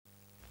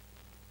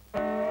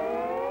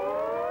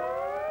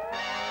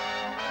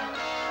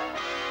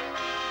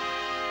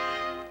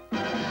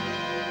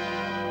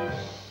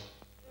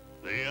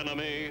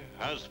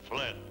has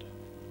fled,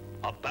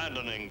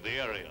 abandoning the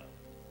area.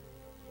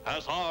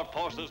 As our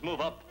forces move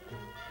up,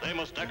 they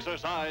must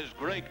exercise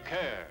great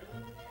care.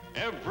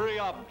 Every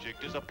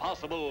object is a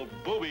possible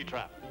booby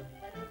trap.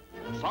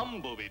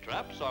 Some booby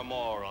traps are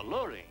more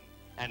alluring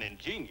and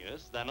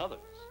ingenious than others.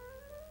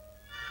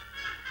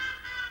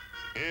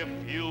 If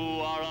you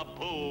are a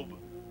boob,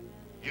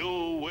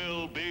 you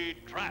will be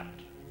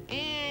trapped.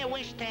 I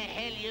wish to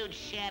hell you'd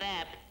shut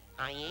up.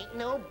 I ain't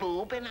no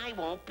boob and I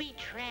won't be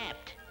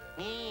trapped.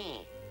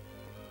 Hey,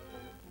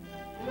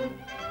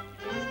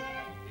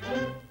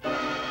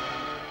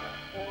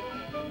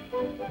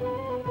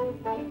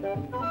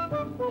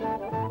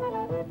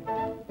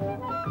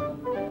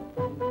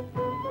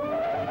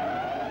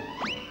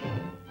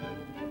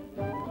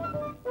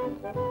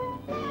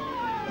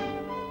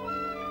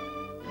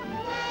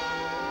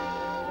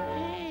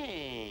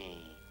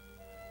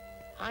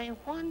 I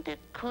wonder,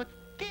 could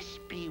this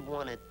be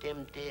one of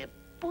them there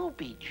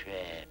booby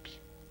traps?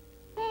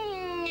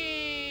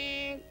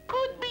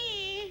 Could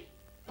be.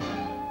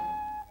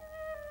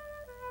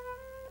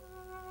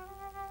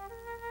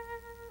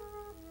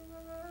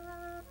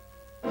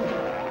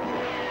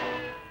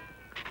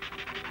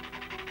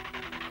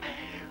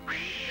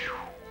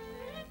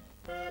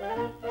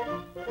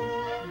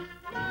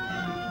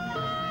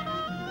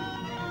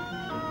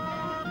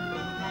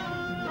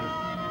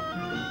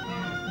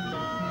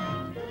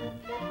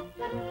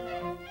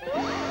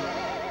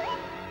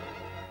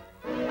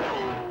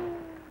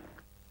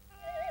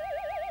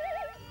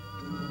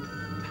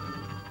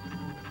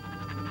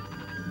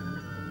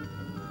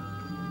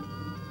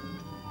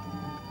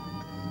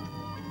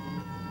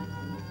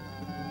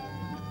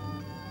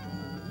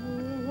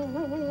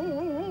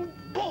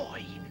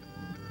 Boy!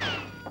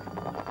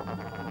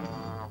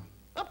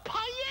 A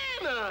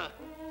piano!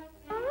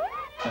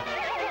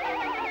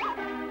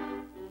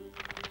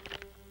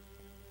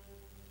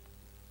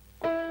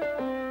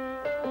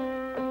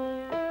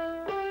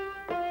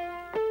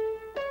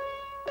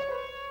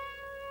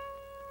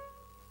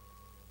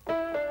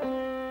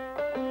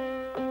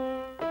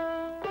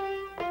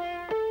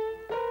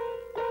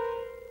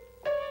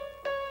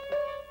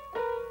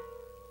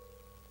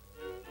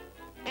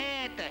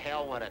 The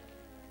hell with it.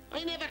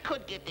 I never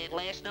could get that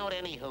last note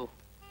anywho.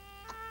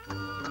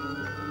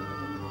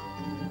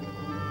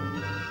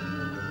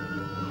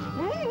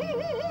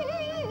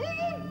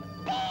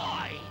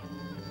 Boy!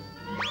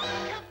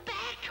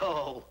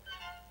 Tobacco!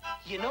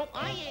 You know,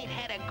 I ain't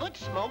had a good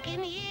smoke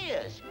in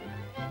years.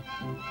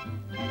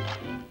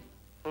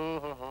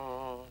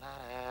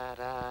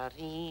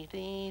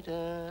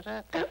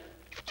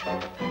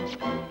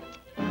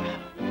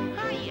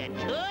 Hiya,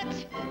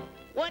 Toots!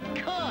 What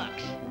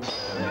cooks?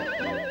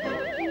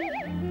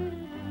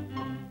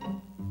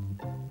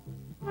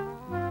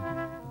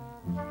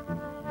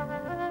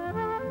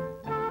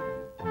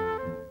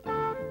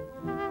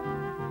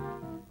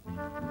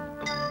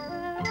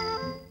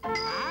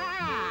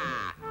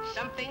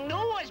 Something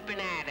new has been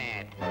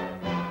added.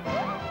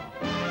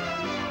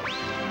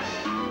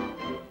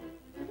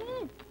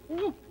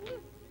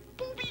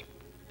 Booby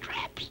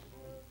traps.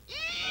 Ew!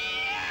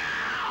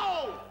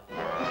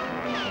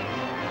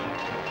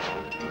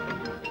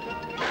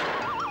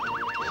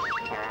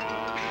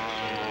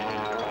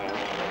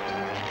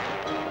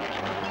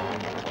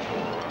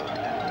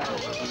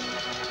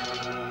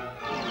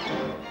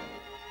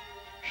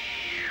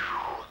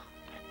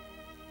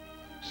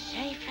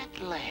 Safe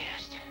at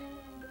last.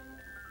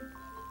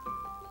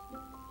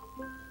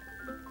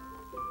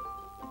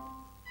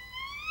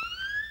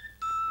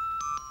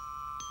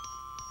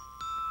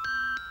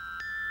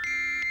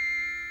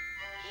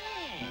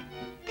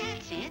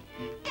 That's it.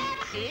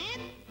 That's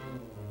it.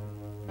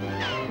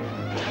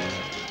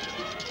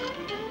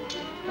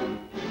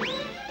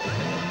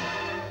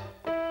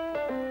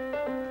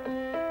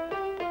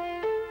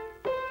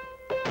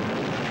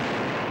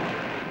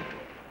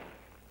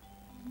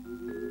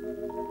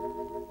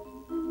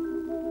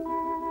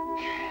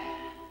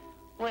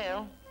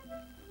 Well,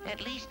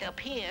 at least up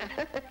here,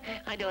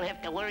 I don't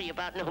have to worry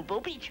about no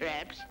booby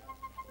traps.